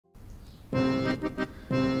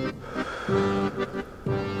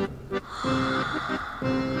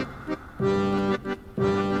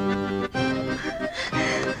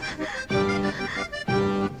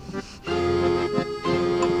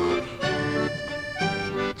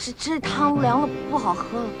这汤凉了，不好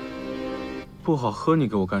喝了。不好喝，你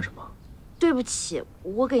给我干什么？对不起，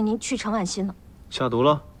我给您去陈婉心呢。下毒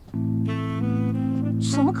了？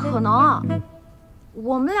怎么可能啊？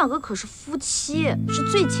我们两个可是夫妻，是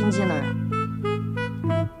最亲近的人。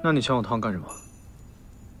那你抢我汤干什么？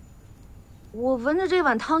我闻着这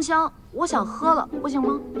碗汤香，我想喝了，不行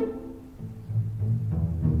吗？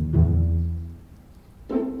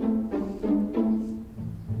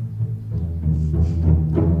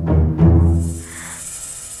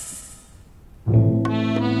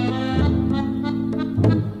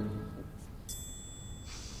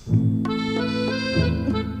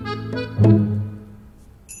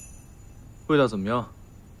味道怎么样？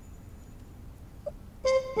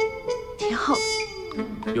挺好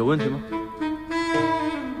的。有问题吗？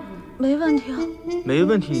没问题啊。没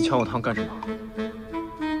问题，你抢我汤干什么？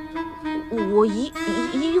我一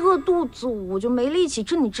饿肚子，我就没力气，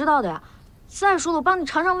这你知道的呀。再说了，我帮你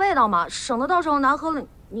尝尝味道嘛，省得到时候难喝了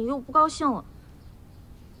你又不高兴了。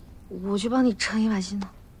我去帮你盛一碗新的。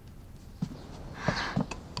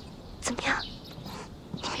怎么样？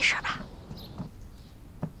你没事吧？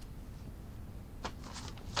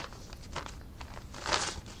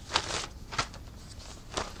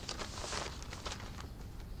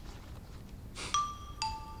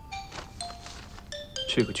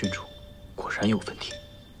这个郡主果然有问题。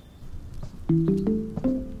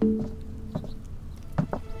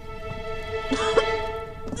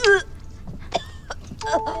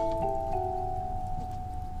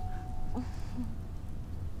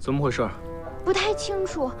怎么回事？不太清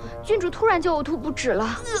楚，郡主突然就呕吐不止了。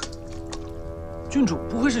郡主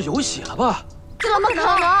不会是有血了吧？怎么可能？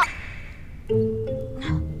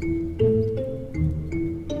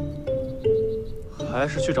还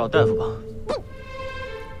是去找大夫吧。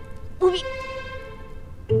不必，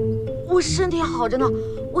我身体好着呢，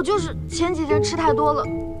我就是前几天吃太多了，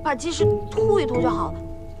把积食吐一吐就好了。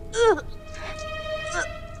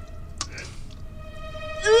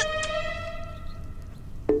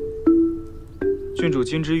郡主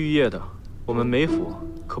金枝玉叶的，我们梅府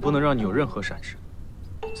可不能让你有任何闪失。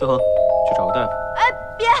思恒，去找个大夫。哎，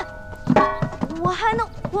别！我还能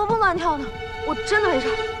活蹦乱跳呢，我真的没事。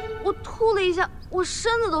我吐了一下，我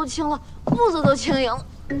身子都轻了，步子都轻盈了。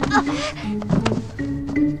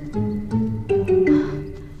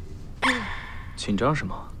紧张什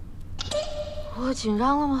么？我紧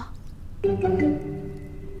张了吗？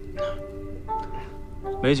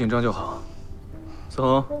没紧张就好。思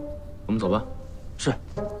恒，我们走吧。是。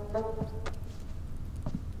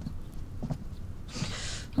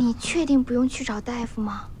你确定不用去找大夫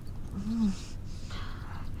吗？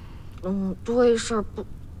多一事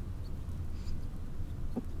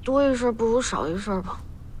不如少一事吧。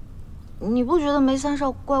你不觉得梅三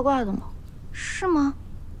少怪怪的吗？是吗？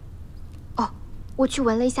哦，我去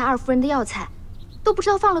闻了一下二夫人的药材，都不知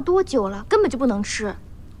道放了多久了，根本就不能吃。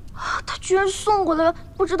他居然送过来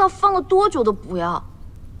不知道放了多久的补药。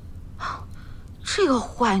这个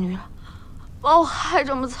坏女人，把我害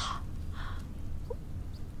这么惨！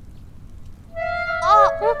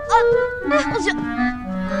不行，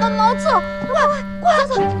毛刺，怪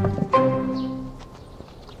子！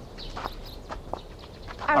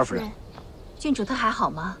二夫人，郡主她还好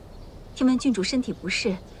吗？听闻郡主身体不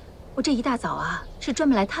适，我这一大早啊是专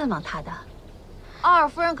门来探望她的。二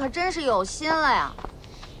夫人可真是有心了呀！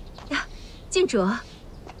呀，郡主，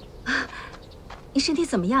你身体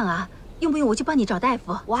怎么样啊？用不用我去帮你找大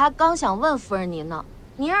夫？我还刚想问夫人您呢，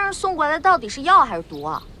您让人送过来到底是药还是毒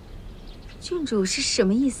啊？郡主是什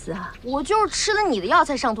么意思啊？我就是吃了你的药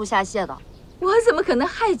才上吐下泻的。我怎么可能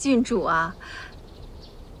害郡主啊？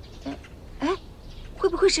哎，会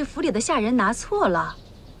不会是府里的下人拿错了？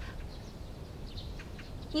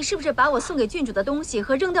你是不是把我送给郡主的东西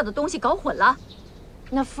和扔掉的东西搞混了？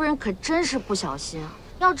那夫人可真是不小心啊！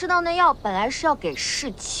要知道那药本来是要给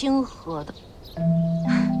世清喝的。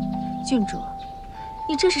郡主，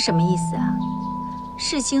你这是什么意思啊？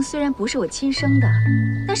世清虽然不是我亲生的，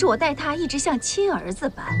但是我待他一直像亲儿子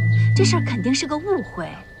般，这事儿肯定是个误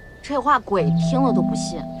会。这话鬼听了都不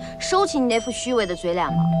信，收起你那副虚伪的嘴脸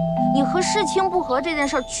吧！你和世清不和这件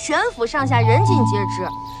事，全府上下人尽皆知。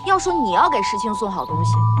要说你要给世清送好东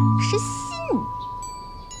西，谁信你？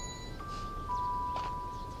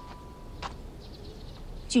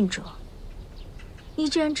郡主，你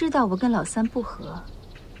既然知道我跟老三不和，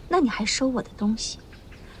那你还收我的东西？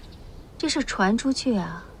这事传出去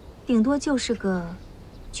啊，顶多就是个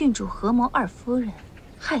郡主合谋二夫人，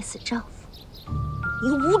害死丈夫。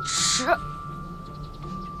你无耻！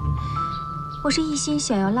我是一心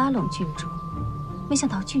想要拉拢郡主，没想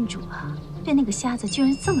到郡主啊，对那个瞎子居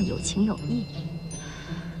然这么有情有义。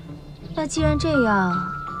那既然这样，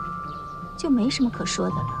就没什么可说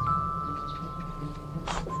的了。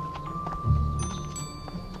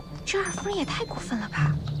这二夫人也太过分了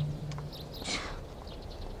吧！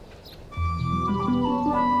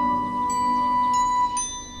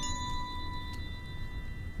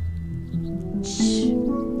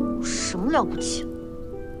有什么了不起？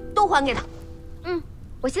都还给他。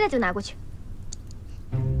我现在就拿过去。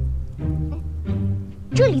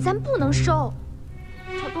这礼咱不能收。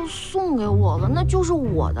他都送给我了，那就是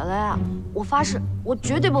我的了呀！我发誓，我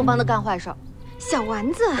绝对不帮他干坏事。小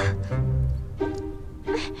丸子，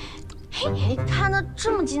你看他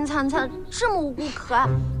这么金灿灿，这么无辜可爱，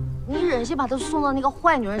你忍心把他送到那个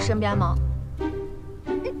坏女人身边吗？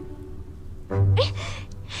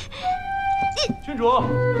郡主，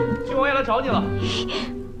郡王爷来找你了。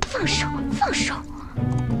放手，放手！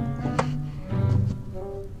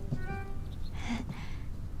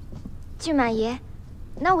郡马爷，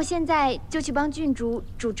那我现在就去帮郡主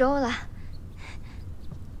煮粥了。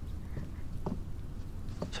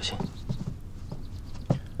小心。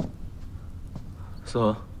思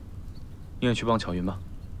恒，你也去帮巧云吧。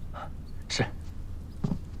是。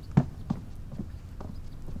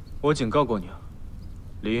我警告过你啊，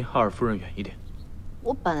离二夫人远一点。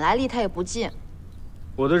我本来离他也不近。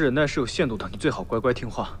我的忍耐是有限度的，你最好乖乖听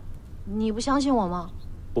话。你不相信我吗？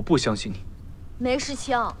我不相信你。梅世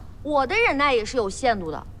清，我的忍耐也是有限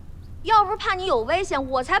度的。要不是怕你有危险，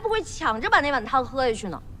我才不会抢着把那碗汤喝下去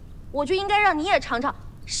呢。我就应该让你也尝尝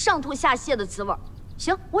上吐下泻的滋味。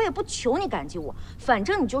行，我也不求你感激我，反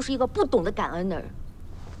正你就是一个不懂得感恩的人。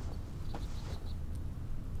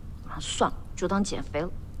算了，就当减肥了。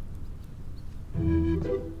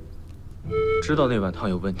知道那碗汤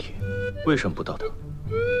有问题，为什么不倒腾？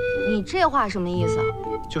你这话什么意思啊？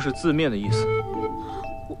就是字面的意思。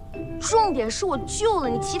重点是我救了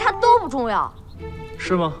你，其他都不重要。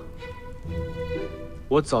是吗？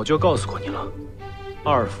我早就告诉过你了，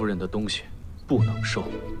二夫人的东西不能收。